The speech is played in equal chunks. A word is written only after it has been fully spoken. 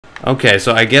Okay,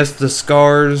 so I guess the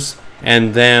Scars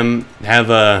and them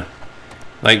have a,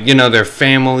 like, you know, their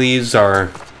families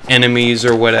are enemies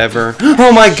or whatever.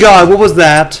 Oh my god, what was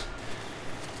that?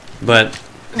 But,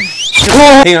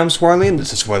 hey, I'm Swarley, and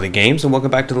this is Swarley Games, and welcome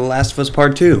back to The Last of Us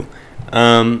Part 2.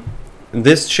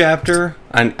 This chapter,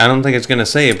 I don't think it's going to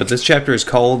say it, but this chapter is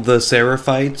called The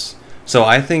Seraphites. So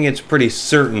I think it's pretty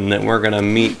certain that we're going to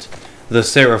meet the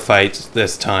Seraphites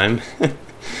this time.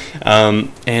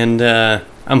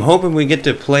 I'm hoping we get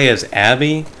to play as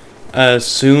Abby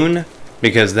soon,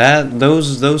 because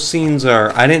those scenes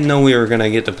are... I didn't know we were going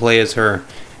to get to play as her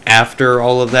after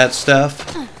all of that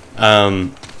stuff.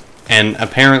 And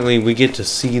apparently we get to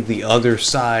see the other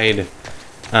side,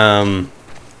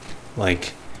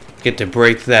 like, get to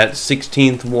break that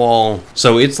 16th wall.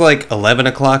 So it's like 11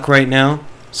 o'clock right now.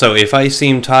 So if I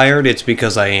seem tired, it's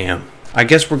because I am. I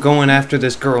guess we're going after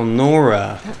this girl,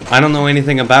 Nora. I don't know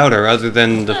anything about her other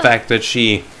than the fact that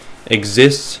she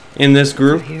exists in this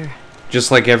group,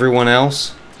 just like everyone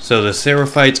else. So the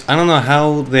Seraphites, I don't know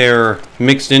how they're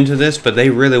mixed into this, but they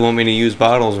really want me to use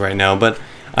bottles right now. But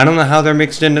I don't know how they're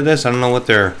mixed into this. I don't know what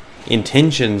their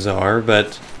intentions are,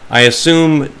 but I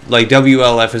assume like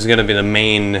WLF is going to be the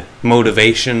main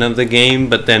motivation of the game,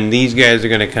 but then these guys are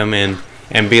going to come in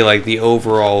and be like the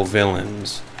overall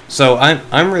villains. So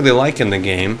I'm really liking the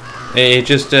game. It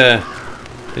just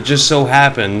so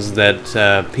happens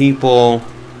that people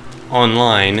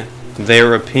online,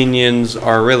 their opinions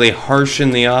are really harsh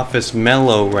in the office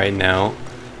mellow right now.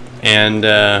 And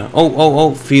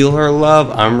feel her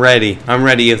love. I'm ready.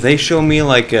 If they show me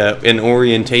like an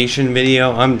orientation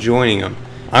video, I'm joining them.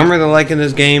 I'm really liking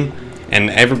this game, and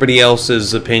everybody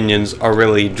else's opinions are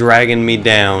really dragging me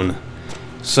down.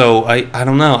 So I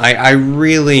don't know. I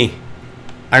really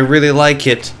like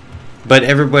it, but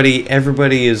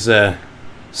everybody is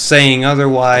saying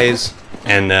otherwise,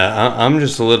 and I'm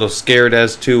just a little scared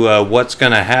as to what's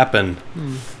gonna happen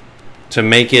to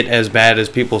make it as bad as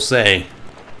people say.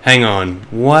 Hang on,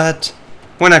 what?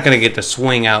 We're not gonna get to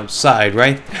swing outside,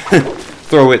 right?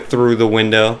 Throw it through the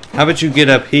window. How about you get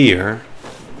up here?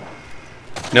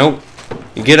 Nope.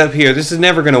 You get up here. This is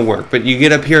never gonna work, but you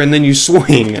get up here and then you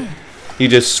swing. You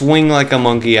just swing like a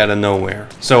monkey out of nowhere.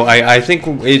 So I think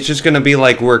it's just gonna be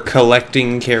like we're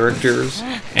collecting characters,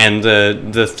 and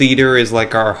the theater is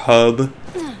like our hub.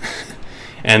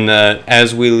 And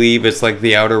as we leave, it's like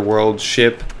the Outer Worlds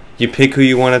ship. You pick who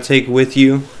you want to take with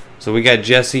you. So we got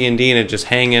Jesse and Dina just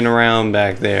hanging around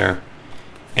back there,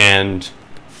 and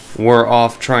we're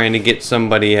off trying to get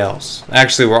somebody else.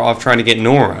 Actually, we're off trying to get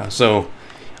Nora. So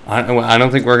I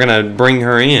don't think we're gonna bring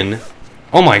her in.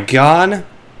 Oh my God!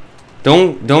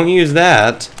 Don't use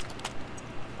that.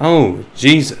 Oh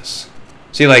Jesus!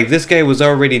 See, like this guy was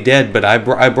already dead, but I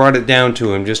brought it down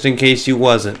to him just in case he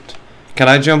wasn't. Can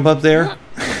I jump up there?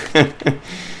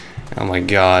 Oh my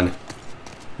God!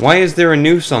 Why is there a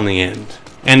noose on the end?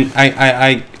 And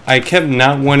I kept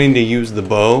not wanting to use the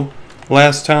bow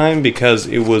last time because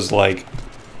it was like,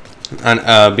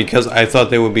 because I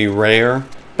thought they would be rare,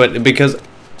 but because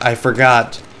I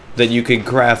forgot that you could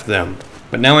craft them.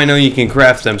 But now I know you can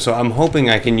craft them, so I'm hoping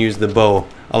I can use the bow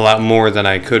a lot more than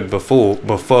I could before.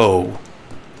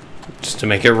 Just to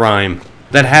make it rhyme.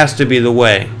 That has to be the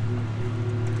way.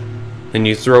 Then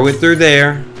you throw it through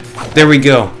there. There we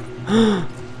go.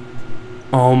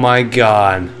 Oh my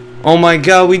God. Oh my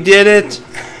God, we did it!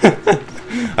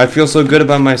 I feel so good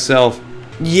about myself.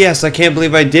 Yes, I can't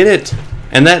believe I did it.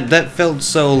 And that felt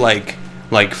so like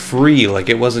free, like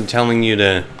it wasn't telling you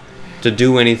to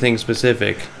do anything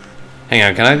specific. Hang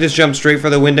on, can I just jump straight for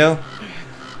the window?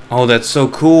 Oh, that's so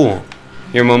cool.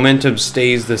 Your momentum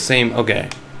stays the same. Okay.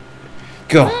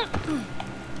 Go.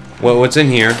 What's in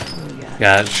here?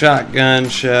 Got a shotgun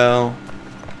shell.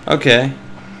 Okay.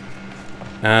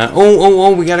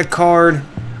 We got a card.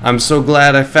 I'm so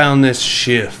glad I found this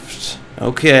shift.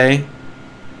 Okay.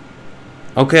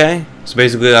 Okay. It's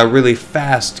basically a really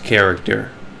fast character.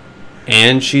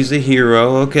 And she's a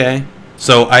hero. Okay.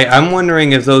 So I'm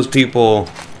wondering if those people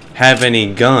have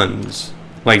any guns.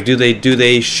 Like, do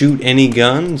they shoot any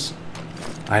guns?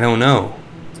 I don't know.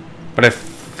 But I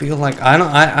feel like I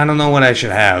don't know what I should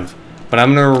have. But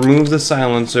I'm gonna remove the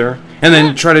silencer and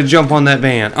then try to jump on that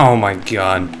van. Oh my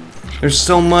God. There's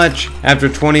so much. After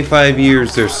 25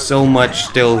 years, there's so much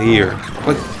still here.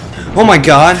 What? Oh my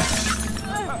God.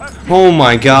 Oh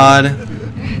my God.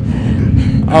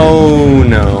 Oh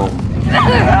no.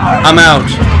 I'm out.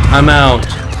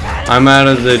 I'm out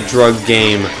of the drug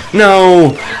game.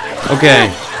 No.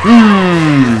 Okay.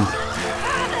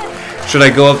 Should I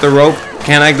go up the rope?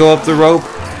 Can I go up the rope?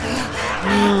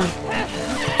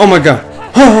 Oh my God.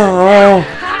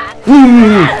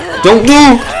 Don't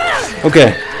move.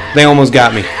 Okay, they almost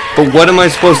got me. But what am I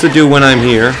supposed to do when I'm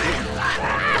here?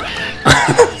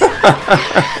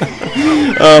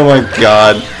 Oh my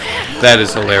god. That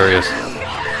is hilarious.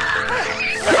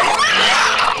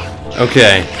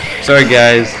 Okay. Sorry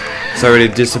guys. Sorry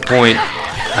to disappoint.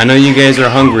 I know you guys are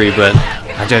hungry, but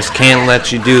I just can't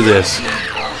let you do this.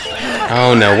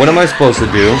 Oh no. What am I supposed to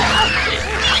do?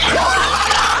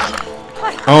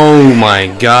 Oh my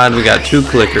god. We got 2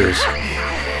 clickers.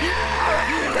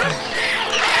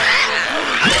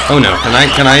 Oh no.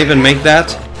 Can I even make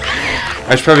that?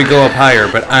 I should probably go up higher,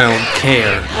 but I don't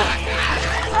care.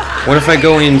 What if I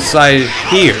go inside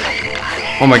here?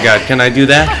 Oh my god, can I do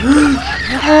that?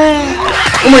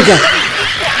 Oh my god!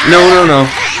 No.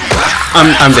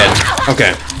 I'm dead.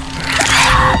 Okay.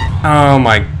 Oh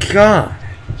my god.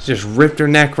 Just ripped her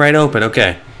neck right open.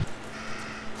 Okay.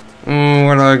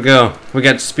 Where do I go? We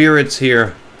got spirits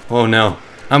here. Oh no.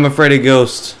 I'm afraid of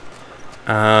ghosts.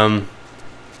 No.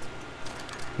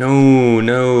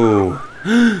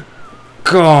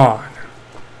 God.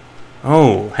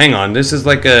 Oh, hang on. This is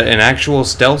like an actual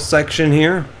stealth section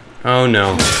here? Oh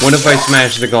no. What if I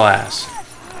smash the glass?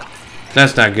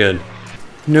 That's not good.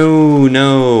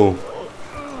 No.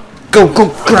 Go,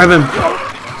 grab him.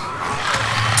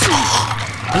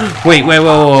 Wait,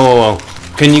 whoa.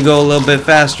 Can you go a little bit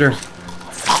faster?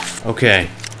 Okay.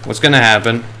 What's gonna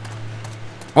happen?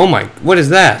 Oh my, what is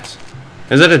that?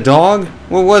 Is that a dog?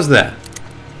 What was that?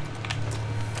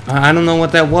 I don't know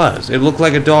what that was. It looked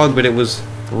like a dog, but it was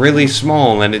really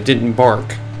small and it didn't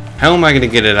bark. How am I going to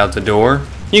get it out the door?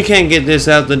 You can't get this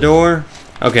out the door.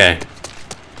 Okay.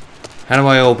 How do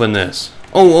I open this?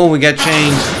 Oh, we got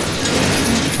chains.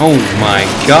 Oh my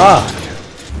god.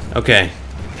 Okay.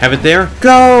 Have it there?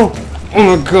 Go!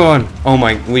 Oh my god. Oh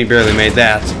my, we barely made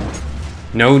that.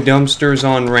 No dumpsters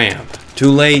on ramp.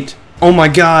 Too late. Oh my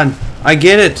god. I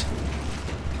get it.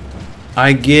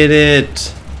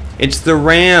 It's the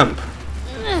ramp.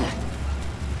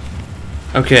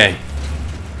 Okay.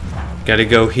 Gotta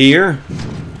go here.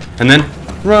 And then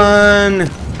run.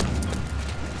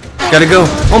 Gotta go.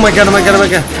 Oh my god.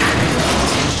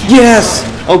 Yes!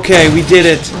 Okay, we did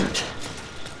it.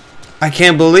 I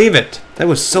can't believe it. That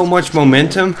was so much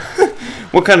momentum.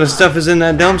 What kind of stuff is in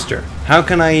that dumpster? How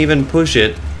can I even push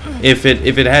it if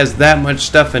it has that much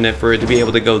stuff in it for it to be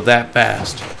able to go that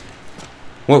fast?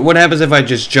 What happens if I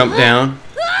just jump down?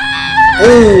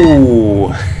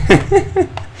 Oh!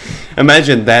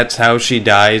 Imagine that's how she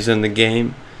dies in the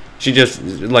game. She just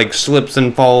like slips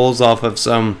and falls off of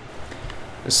some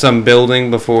building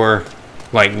before,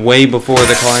 like way before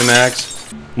the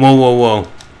climax. Whoa.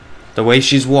 The way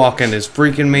she's walking is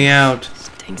freaking me out.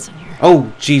 Stinks in here.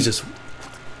 Oh, Jesus.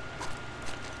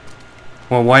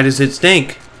 Well, why does it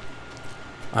stink?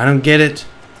 I don't get it.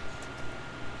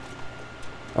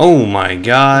 Oh my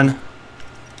god.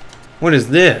 What is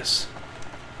this?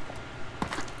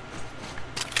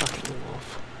 Fucking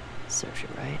wolf. Serves you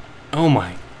right. Oh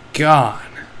my god.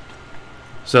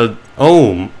 So,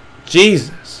 oh,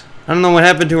 Jesus. I don't know what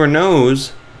happened to her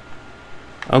nose.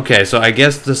 Okay, so I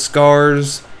guess the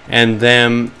scars and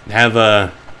them have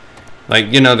a, like,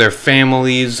 you know, their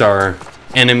families are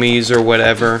enemies or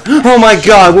whatever. Oh my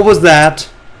god, what was that?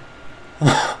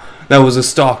 That was a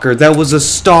stalker.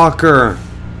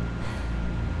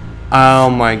 Oh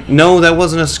my, no, that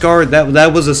wasn't a scar.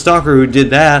 That was a stalker who did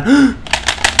that. Oh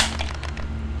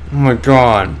my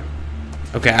god.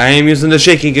 Okay, I am using the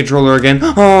shaky controller again.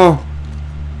 Oh.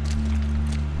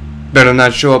 Better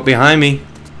not show up behind me.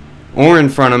 Or in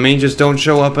front of me, just don't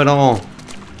show up at all.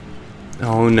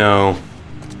 Oh no.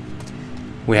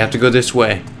 We have to go this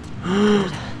way.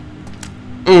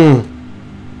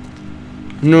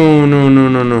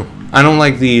 No. I don't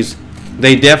like these.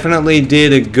 They definitely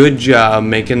did a good job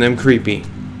making them creepy.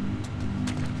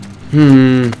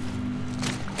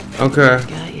 Okay.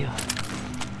 Got you.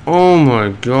 Oh my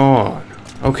god.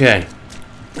 Okay.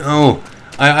 Oh,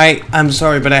 I'm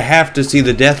sorry, but I have to see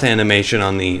the death animation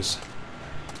on these.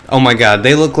 Oh my god,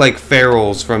 they look like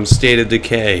ferals from State of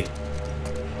Decay.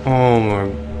 Oh my...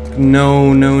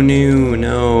 No.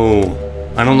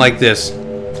 I don't like this.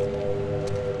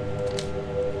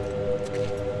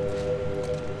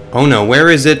 Oh no, where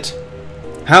is it?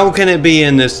 How can it be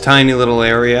in this tiny little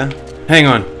area? Hang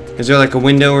on, is there like a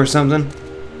window or something?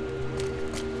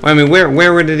 I mean,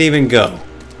 where would it even go?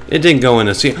 It didn't go in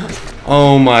the sea.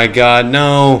 Oh my god,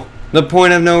 no. The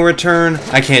point of no return?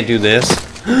 I can't do this.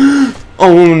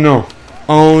 Oh no.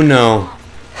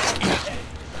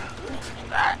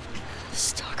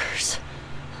 Stalkers.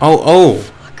 Oh.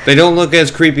 They don't look as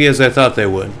creepy as I thought they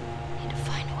would. Need to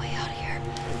find a way out of here.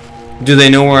 Do they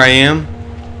know where I am?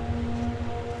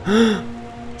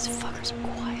 These fuckers are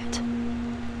quiet. quiet.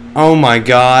 Oh my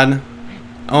god.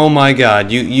 Oh my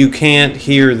god. You can't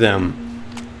hear them.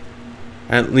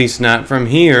 At least not from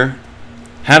here.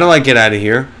 How do I get out of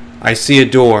here? I see a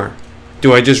door.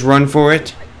 Do I just run for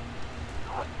it?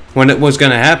 What's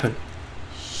gonna happen?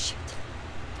 Shit.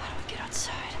 How do I get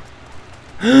outside?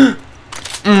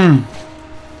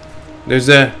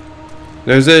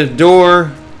 There's a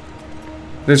door.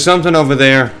 There's something over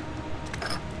there.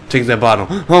 Take that bottle.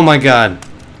 Oh my god.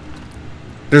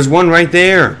 There's one right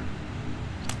there.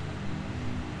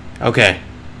 Okay.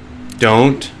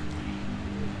 Don't.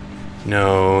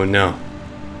 No, no.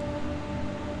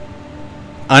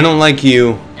 I don't like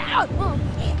you.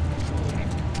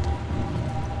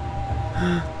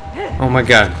 Oh my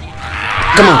god.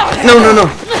 Come on. No, no, no.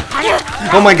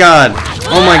 Oh my god.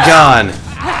 Oh my god.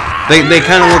 They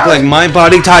kind of look like my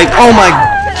body type. Oh my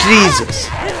Jesus.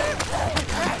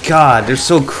 God, they're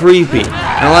so creepy.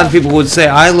 And a lot of people would say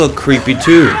I look creepy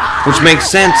too, which makes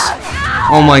sense.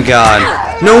 Oh my god.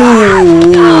 No.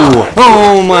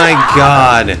 Oh my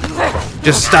god.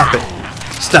 Just stop it.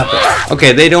 Stop it.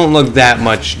 Okay, they don't look that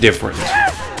much different.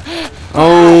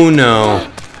 Oh no.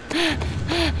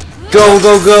 Go,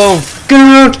 go, go. Get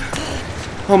out.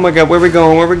 Oh my god, where are we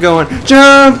going? Where are we going?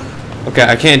 Jump. Okay,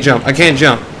 I can't jump. I can't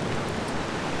jump.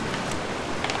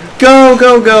 Go,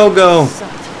 go, go, go.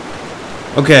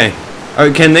 Okay.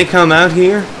 Alright, can they come out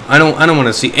here? I don't want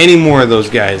to see any more of those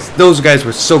guys. Those guys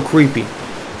were so creepy.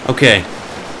 Okay.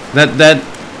 That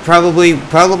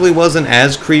probably wasn't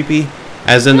as creepy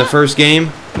as in the first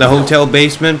game. The hotel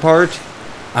basement part.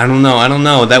 I don't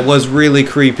know. That was really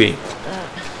creepy.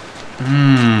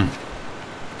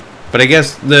 But I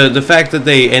guess the fact that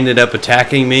they ended up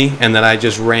attacking me and that I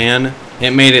just ran,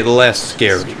 it made it less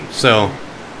scary. So,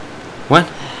 what?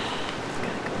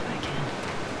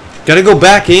 Gotta go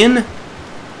back in?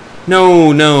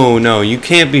 No, no, no. You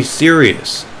can't be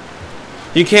serious.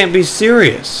 You can't be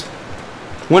serious.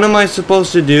 What am I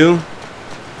supposed to do?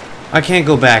 I can't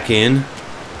go back in.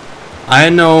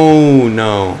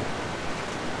 No.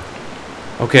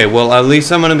 Okay, well at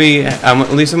least I'm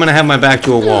gonna have my back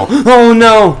to a wall. Oh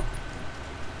no!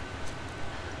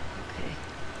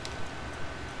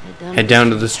 Okay. Head down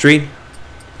to the street.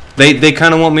 They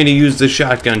kind of want me to use the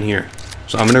shotgun here,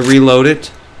 so I'm gonna reload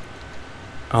it.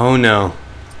 Oh no.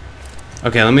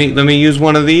 Okay, let me use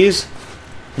one of these.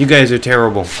 You guys are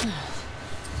terrible.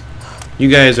 You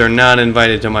guys are not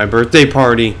invited to my birthday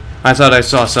party. I thought I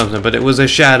saw something, but it was a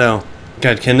shadow.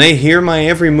 God, can they hear my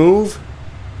every move?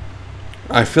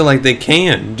 I feel like they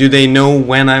can. Do they know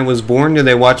when I was born? Do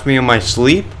they watch me in my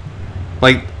sleep?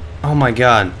 Like, oh my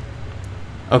god.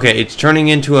 Okay, it's turning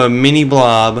into a mini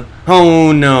blob.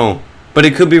 Oh no. But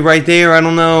it could be right there, I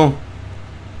don't know.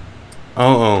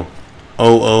 Uh-oh.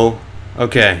 Oh.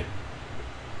 Okay.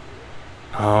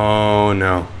 Oh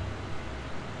no.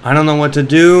 I don't know what to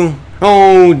do.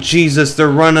 Oh Jesus, they're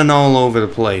running all over the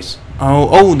place.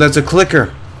 Oh, that's a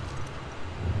clicker.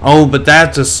 Oh, but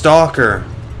that's a stalker.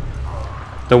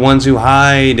 The ones who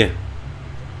hide.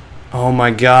 Oh my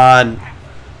god.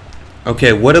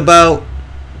 Okay, what about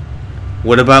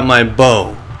my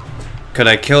bow? Could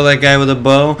I kill that guy with a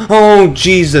bow? Oh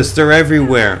Jesus, they're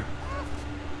everywhere.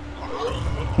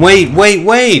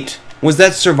 Wait. Was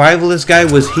that survivalist guy,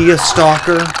 was he a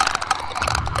stalker?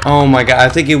 Oh my god, I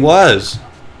think he was.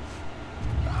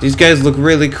 These guys look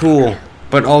really cool,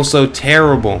 but also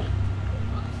terrible.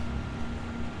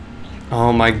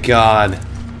 Oh my god.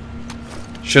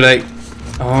 Should I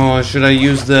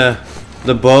use the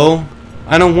bow?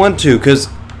 I don't want to, because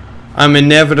I'm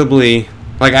inevitably,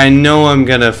 like, I know I'm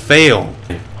gonna fail.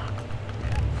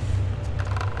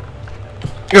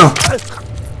 Down.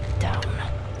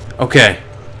 Okay.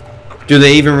 Do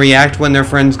they even react when their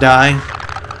friends die?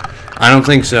 I don't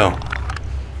think so.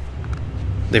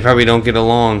 They probably don't get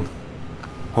along.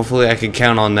 Hopefully I can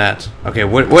count on that. Okay,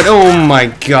 what? Oh my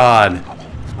god.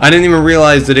 I didn't even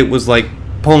realize that it was like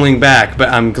pulling back, but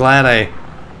I'm glad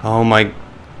oh my.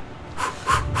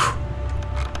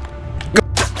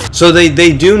 So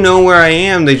they do know where I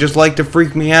am, they just like to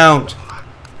freak me out.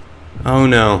 Oh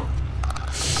no.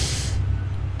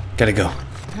 Gotta go.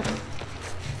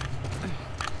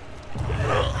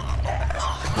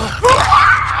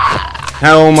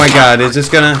 Oh my god,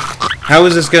 how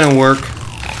is this gonna work?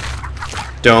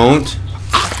 Don't.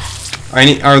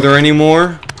 Are there any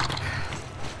more?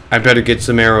 I better get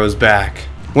some arrows back.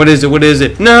 What is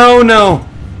it? No!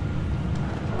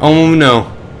 Oh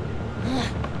no.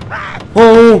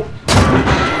 Oh!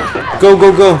 Go!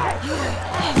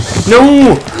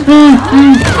 No!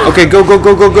 Okay, go! No!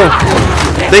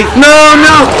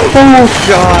 Oh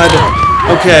god!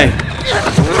 Okay.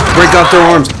 Break off their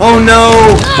arms. Oh no!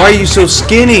 Why are you so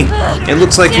skinny? It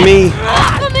looks like me.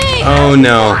 Oh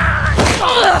no.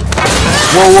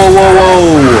 Whoa, whoa, whoa,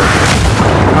 whoa!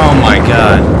 Oh my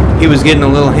god. He was getting a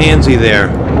little handsy there.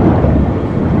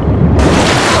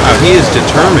 Wow, he is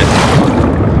determined.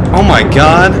 Oh my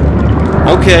god.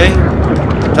 Okay.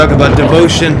 Talk about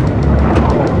devotion.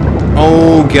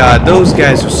 Oh god, those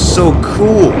guys are so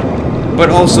cool.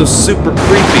 But also super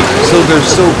creepy. So they're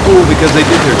so cool because they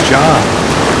did their job.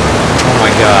 Oh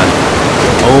my god.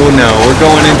 Oh no, we're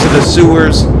going into the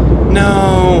sewers.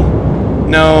 No.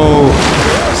 No.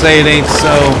 Say it ain't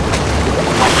so.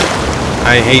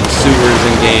 I hate sewers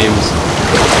in games.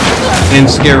 In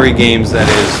scary games, that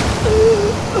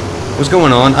is. What's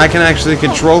going on? I can actually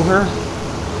control her?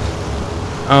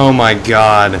 Oh my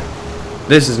god.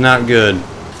 This is not good.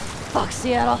 Fuck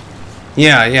Seattle.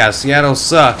 Yeah, Seattle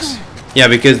sucks. Yeah,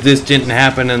 because this didn't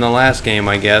happen in the last game,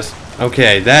 I guess.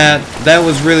 Okay, that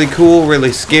was really cool,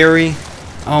 really scary.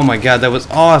 Oh my god, that was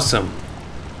awesome.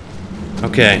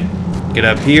 Okay, get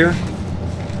up here.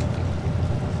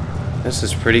 This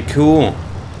is pretty cool.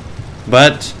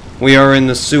 But we are in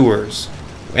the sewers.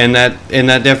 And that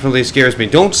definitely scares me.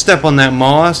 Don't step on that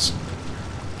moss.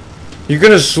 You're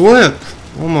gonna slip.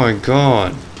 Oh my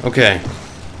god. Okay.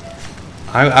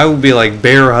 I would be like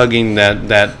bear hugging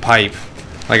that pipe.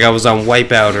 Like I was on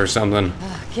Wipeout or something.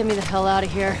 Get me the hell out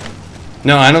of here.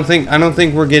 No, I don't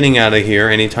think we're getting out of here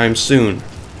anytime soon.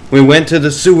 We went to the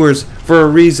sewers for a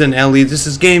reason, Ellie. This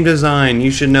is game design.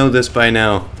 You should know this by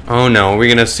now. Oh no, we're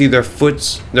gonna see their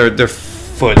foots. Their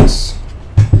foots.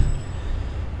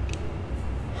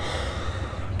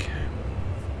 Okay.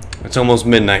 It's almost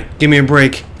midnight. Give me a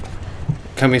break.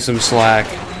 Cut me some slack.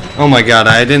 Oh my god,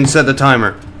 I didn't set the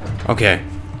timer. Okay.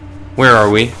 Where are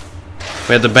we?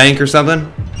 We at the bank or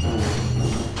something?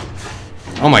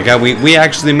 Oh my god, we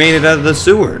actually made it out of the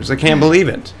sewers. I can't believe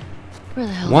it. Where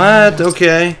the hell? What?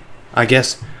 Okay. I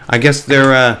guess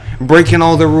they're breaking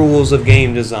all the rules of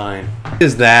game design. What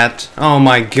is that? Oh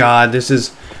my god, this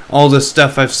is all the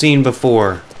stuff I've seen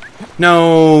before.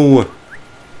 No.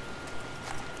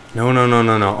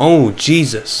 No. Oh,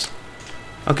 Jesus.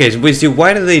 Okay, so wait, see,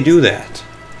 why do they do that?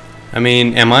 I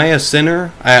mean, am I a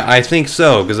sinner? I think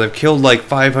so, because I've killed like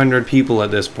 500 people at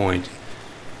this point.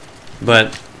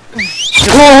 But...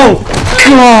 Oh!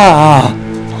 God!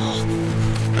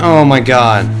 Oh my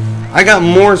god. I got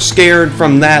more scared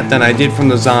from that than I did from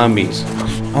the zombies.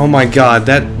 Oh my god,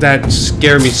 that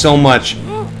scared me so much.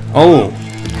 Oh,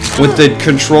 with the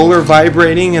controller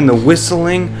vibrating and the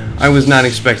whistling, I was not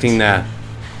expecting that.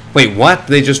 Wait, what?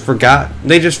 They just forgot?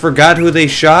 They just forgot who they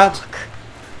shot?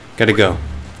 Gotta go.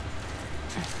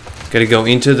 Gotta go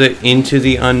into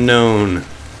the unknown.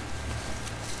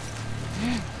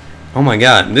 Oh my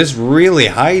god, this really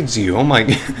hides you. Oh my...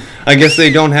 I guess they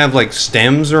don't have, like,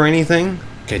 stems or anything?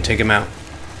 Okay, take him out.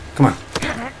 Come on.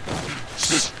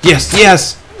 Yes,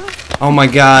 yes! Oh my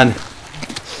god.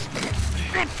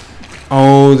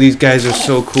 Oh, these guys are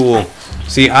so cool.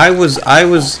 See, I was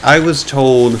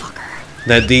told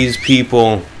that these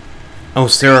people... Oh,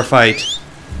 Seraphite.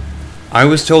 I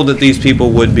was told that these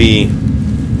people would be...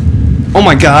 Oh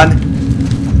my god!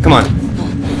 Come on.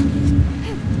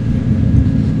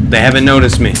 They haven't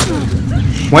noticed me.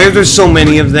 Why are there so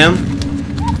many of them?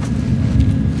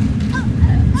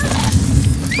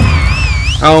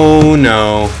 Oh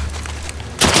no.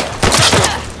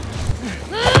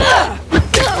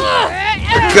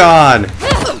 God!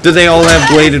 Do they all have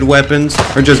bladed weapons?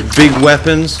 Or just big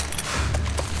weapons?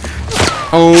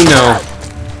 Oh no.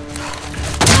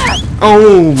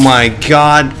 Oh my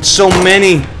god, so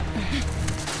many!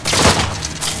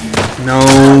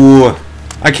 No.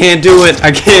 I can't do it.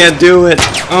 I can't do it.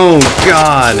 Oh,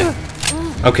 God.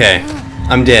 Okay.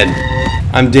 I'm dead.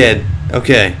 I'm dead.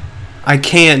 Okay. I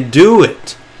can't do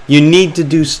it. You need to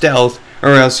do stealth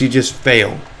or else you just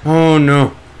fail. Oh,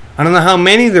 no. I don't know how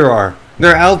many there are.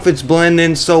 Their outfits blend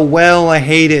in so well. I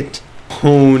hate it.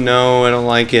 Oh, no. I don't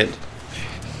like it.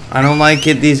 I don't like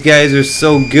it. These guys are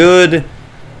so good.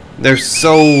 They're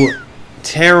so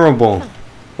terrible.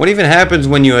 What even happens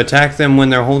when you attack them when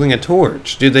they're holding a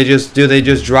torch? Do they just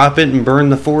drop it and burn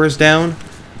the forest down?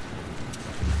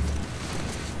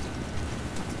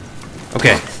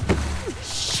 Okay.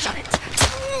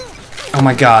 Oh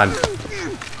my god.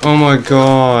 Oh my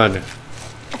god.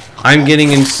 I'm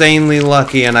getting insanely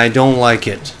lucky and I don't like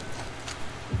it.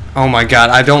 Oh my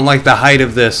god, I don't like the height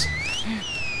of this.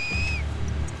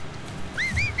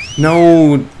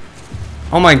 No.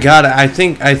 Oh my god, I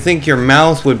think your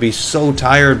mouth would be so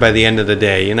tired by the end of the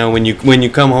day. You know, when you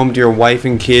come home to your wife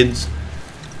and kids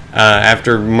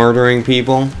after murdering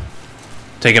people.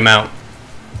 Take him out.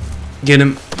 Get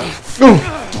him.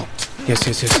 Oh. Yes,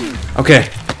 yes, yes. Okay.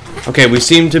 Okay, we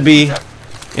seem to be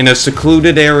in a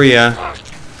secluded area.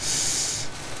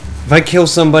 If I kill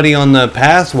somebody on the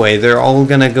pathway, they're all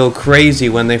gonna go crazy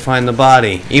when they find the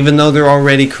body. Even though they're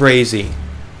already crazy.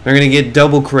 They're gonna get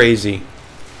double crazy.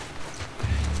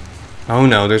 Oh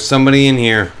no, there's somebody in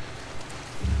here.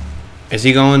 Is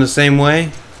he going the same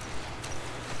way?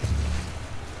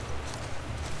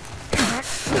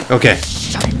 Okay.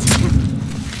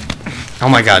 Oh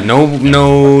my god, no,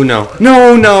 no, no.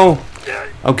 No, no!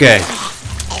 Okay.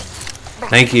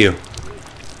 Thank you.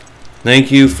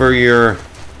 Thank you for your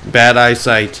bad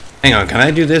eyesight. Hang on, can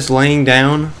I do this laying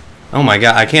down? Oh my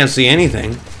god, I can't see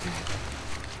anything.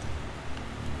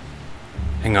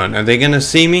 Hang on, are they gonna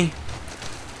see me?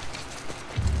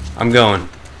 I'm going.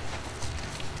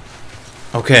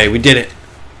 Okay, we did it.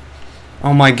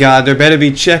 Oh my god, there better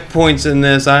be checkpoints in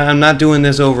this. I'm not doing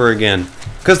this over again.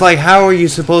 Because, like, how are you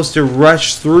supposed to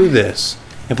rush through this?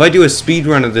 If I do a speed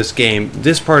run of this game,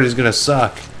 this part is gonna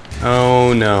suck.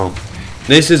 Oh no.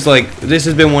 This has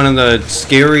been one of the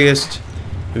scariest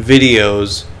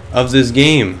videos of this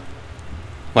game.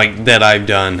 Like, that I've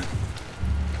done.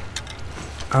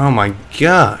 Oh my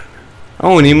god.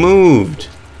 Oh, and he moved.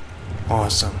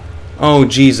 Awesome. Oh,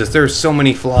 Jesus, there's so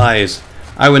many flies.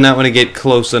 I would not want to get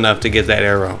close enough to get that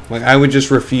arrow. Like, I would just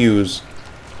refuse.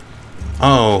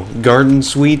 Oh, garden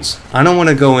suites? I don't want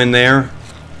to go in there.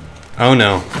 Oh,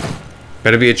 no.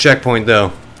 Better be a checkpoint,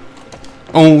 though.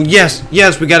 Oh, yes,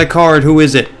 yes, we got a card. Who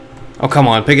is it? Oh, come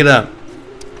on, pick it up.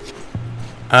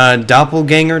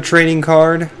 Doppelganger trading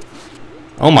card?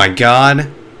 Oh, my God.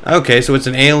 Okay, so it's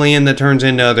an alien that turns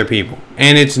into other people.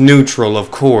 And it's neutral, of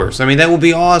course. I mean, that would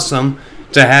be awesome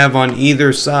to have on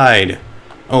either side.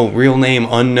 Oh, real name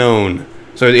unknown.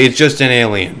 So it's just an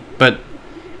alien. But,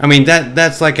 I mean,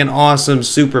 that's like an awesome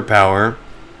superpower.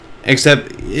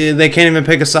 Except, they can't even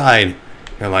pick a side.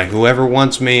 They're like, whoever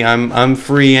wants me, I'm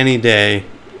free any day.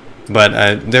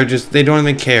 But, they don't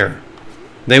even care.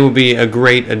 They would be a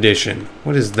great addition.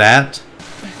 What is that?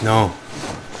 No.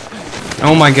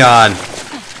 Oh my god.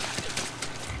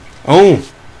 Oh!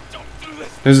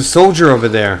 There's a soldier over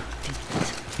there.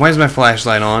 Why is my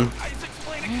flashlight on?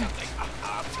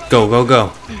 Go, go,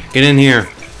 go. Get in here.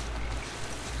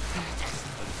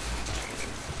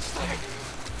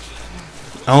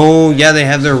 Oh, yeah, they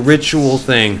have their ritual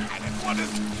thing.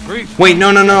 Wait,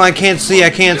 no, no, no, I can't see, I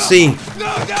can't see.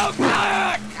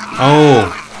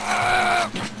 Oh.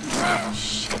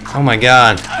 Oh my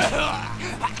god.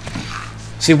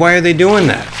 See, why are they doing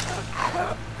that?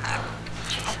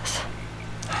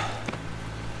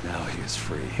 Now he is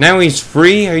free. Now he's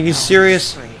free? Are you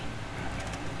serious?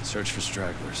 Search for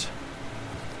stragglers.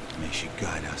 May she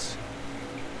guide us.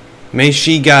 May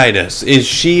she guide us. Is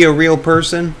she a real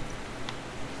person?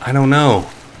 I don't know.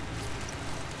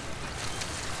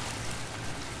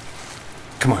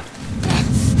 Come on.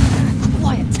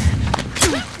 Quiet.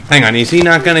 Hang on, is he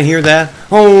not gonna hear that?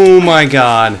 Oh my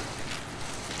god.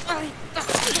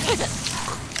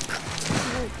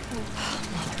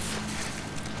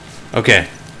 Okay.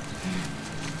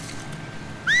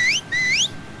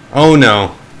 Oh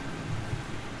no.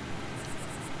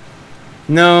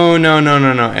 No, no, no,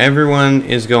 no, no. Everyone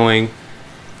is going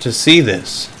to see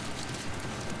this.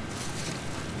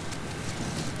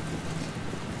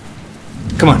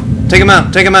 Come on. Take him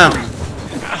out. Take him out.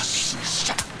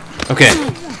 Okay.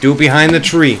 Do it behind the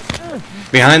tree.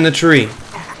 Behind the tree.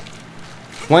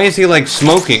 Why is he like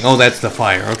smoking? Oh, that's the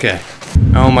fire. Okay.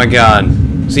 Oh my god.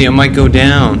 See, it might go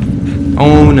down.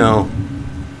 Oh no.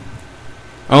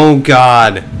 Oh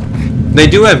god. They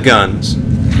do have guns.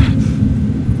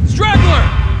 Straggler!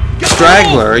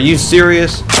 Straggler, are you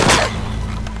serious?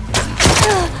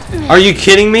 Are you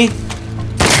kidding me?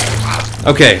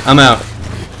 Okay, I'm out.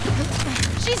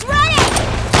 She's running.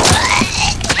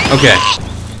 Okay.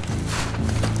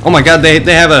 Oh my god, they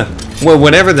have a... Well,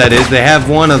 whatever that is, they have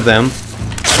one of them.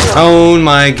 Oh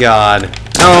my god.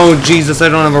 Oh, Jesus, I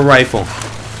don't have a rifle.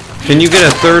 Can you get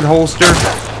a third holster?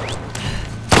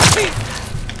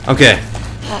 Okay.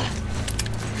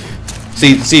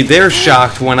 See, they're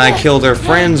shocked when I kill their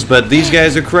friends, but these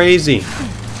guys are crazy.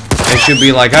 They should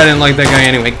be like, I didn't like that guy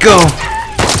anyway. Go!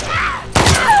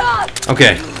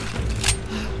 Okay.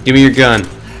 Give me your gun.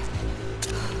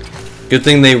 Good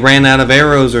thing they ran out of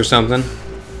arrows or something.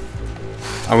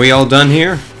 Are we all done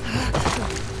here?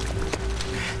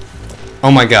 Oh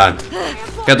my god.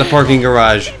 Got the parking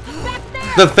garage.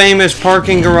 The famous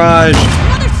parking garage!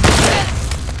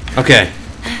 Okay.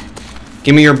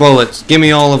 Give me your bullets. Give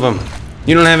me all of them.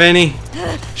 You don't have any?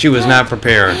 She was not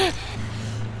prepared.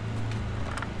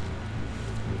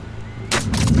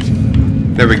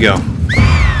 There we go.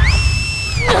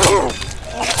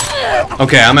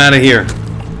 Okay, I'm out of here.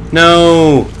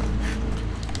 No.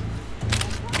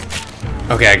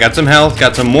 Okay, I got some health,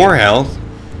 got some more health.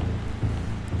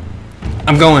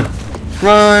 I'm going.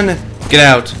 Run. Get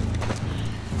out.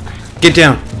 Get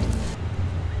down.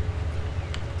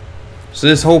 So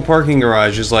this whole parking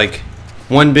garage is like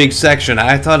one big section.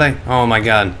 Oh my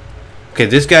god. Okay,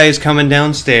 this guy is coming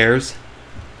downstairs.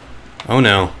 Oh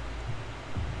no.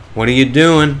 What are you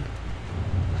doing?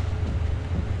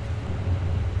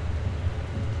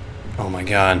 Oh my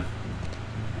god.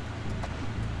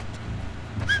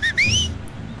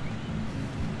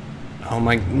 Oh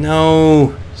my,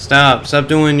 no. Stop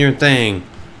doing your thing.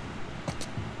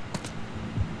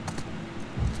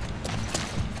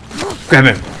 Grab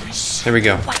him. There we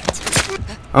go.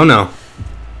 Oh no.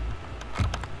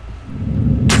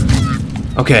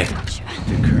 Okay.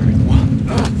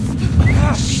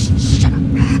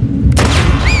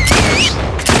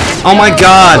 Oh my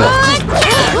god.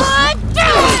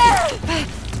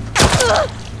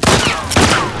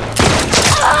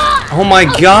 Oh my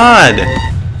god.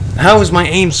 How is my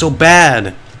aim so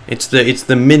bad? It's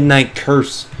the midnight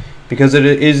curse because it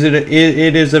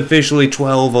is officially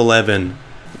 12:11.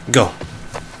 Go.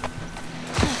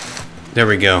 There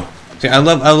we go. See, I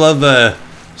love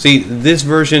see, this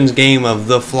version's game of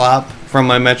the flop from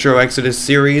my Metro Exodus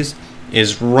series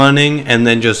is running and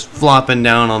then just flopping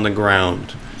down on the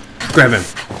ground. Grab him.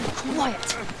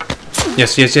 Quiet.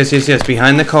 Yes.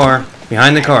 Behind the car.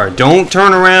 Behind the car. Don't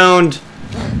turn around.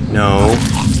 No.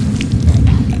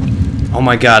 Oh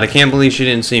my god, I can't believe she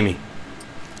didn't see me.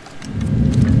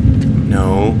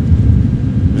 No.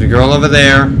 There's a girl over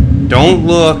there. Don't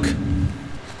look.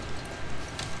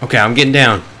 Okay, I'm getting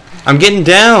down. I'm getting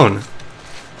down!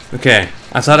 Okay,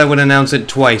 I thought I would announce it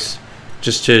twice.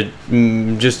 Just to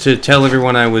tell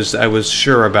everyone I was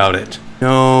sure about it.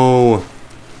 No.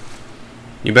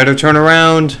 You better turn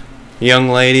around, young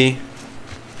lady.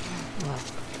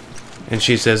 And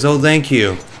she says, oh, thank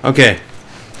you. Okay.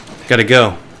 Gotta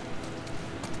go.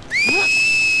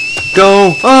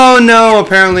 Go! Oh no!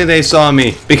 Apparently they saw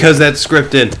me because that's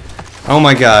scripted. Oh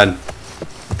my god.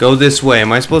 Go this way.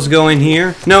 Am I supposed to go in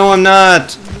here? No, I'm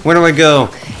not. Where do I go?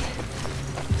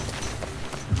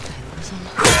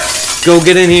 Go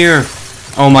get in here.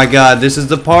 Oh my god, this is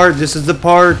the part. This is the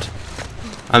part.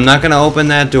 I'm not gonna open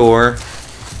that door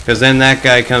because then that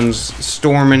guy comes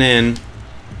storming in.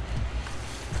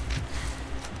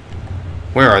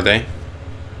 Where are they?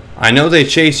 I know they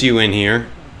chase you in here.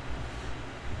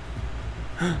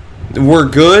 We're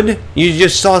good? You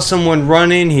just saw someone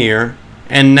run in here,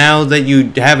 and now that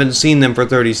you haven't seen them for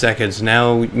 30 seconds,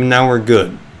 now we're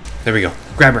good. There we go.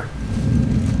 Grab her.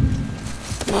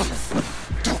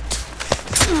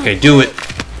 Okay, do it.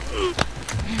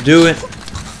 Do it.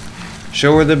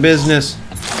 Show her the business.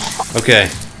 Okay.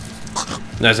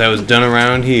 That's how it's done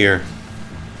around here.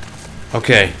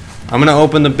 Okay. I'm gonna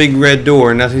open the big red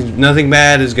door. Nothing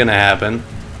bad is gonna happen.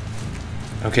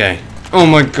 Okay. Oh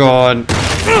my god.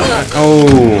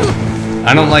 Oh.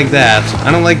 I don't like that.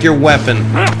 I don't like your weapon.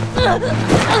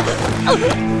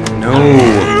 No.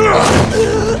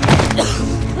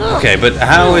 Okay, but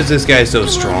how is this guy so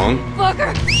strong?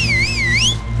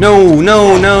 No,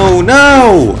 no, no,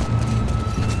 no!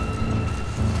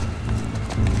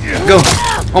 Go!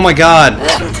 Oh my god!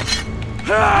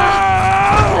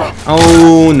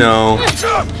 Oh no.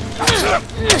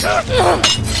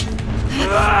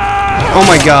 Oh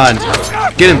my god.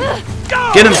 Get him!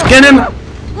 Get him! Get him!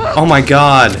 Oh my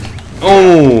god.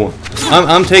 Oh!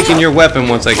 I'm taking your weapon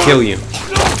once I kill you.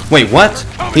 Wait, what?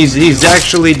 He's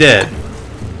actually dead.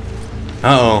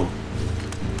 Uh-oh.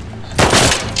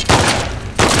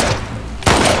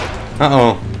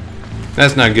 Uh-oh.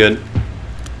 That's not good.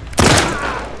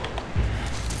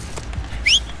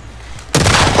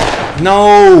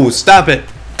 No! Stop it!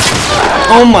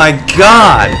 Oh my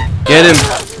god! Get him!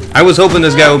 I was hoping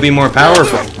this guy would be more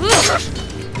powerful.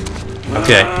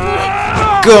 Okay.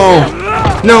 Go!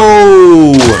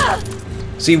 No!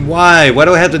 See, why? Why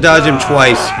do I have to dodge him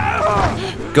twice?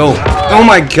 Go. Oh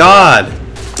my god!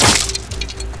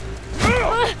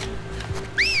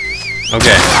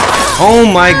 Okay. Oh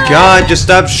my god, just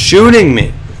stop shooting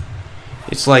me!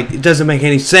 It's like, it doesn't make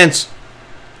any sense.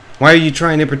 Why are you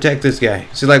trying to protect this guy?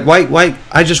 See, like, why?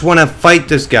 I just want to fight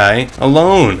this guy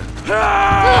alone.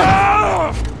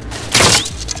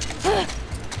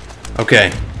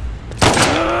 Okay.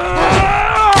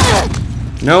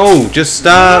 No, just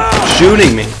stop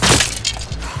shooting me.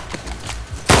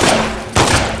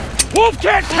 Wolf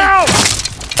can't count.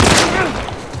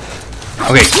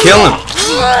 Okay, kill him.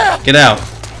 Get out.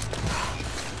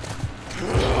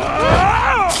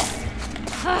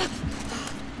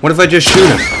 What if I just shoot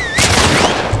him?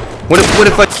 What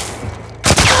if I...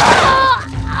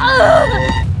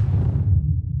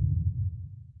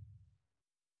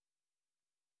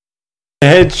 The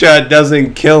headshot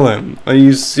doesn't kill him. Are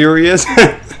you serious?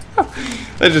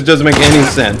 That just doesn't make any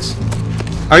sense.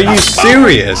 Are you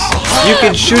serious? You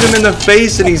can shoot him in the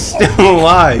face and he's still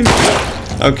alive.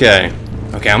 Okay.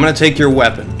 Okay, I'm gonna take your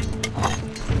weapon.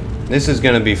 This is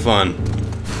gonna be fun.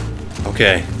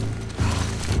 Okay.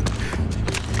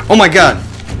 Oh my god!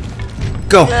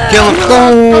 Go! Kill him!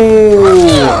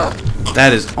 Go!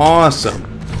 That is awesome.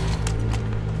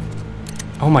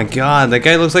 Oh my god, that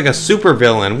guy looks like a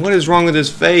supervillain. What is wrong with his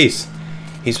face?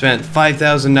 He spent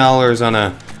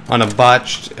 $5,000 on a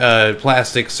botched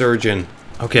plastic surgeon.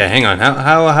 Okay, hang on.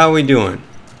 How are we doing?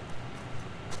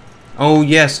 Oh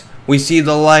yes, we see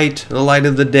the light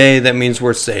of the day. That means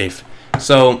we're safe.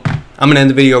 So I'm gonna end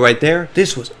the video right there.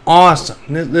 This was awesome.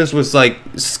 This was like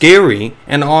scary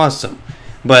and awesome.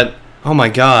 But oh my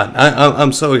god,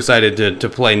 I'm so excited to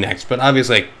play next. But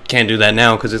obviously I can't do that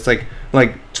now because it's like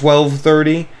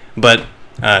 12:30. But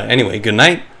anyway, good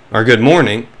night or good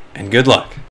morning and good luck.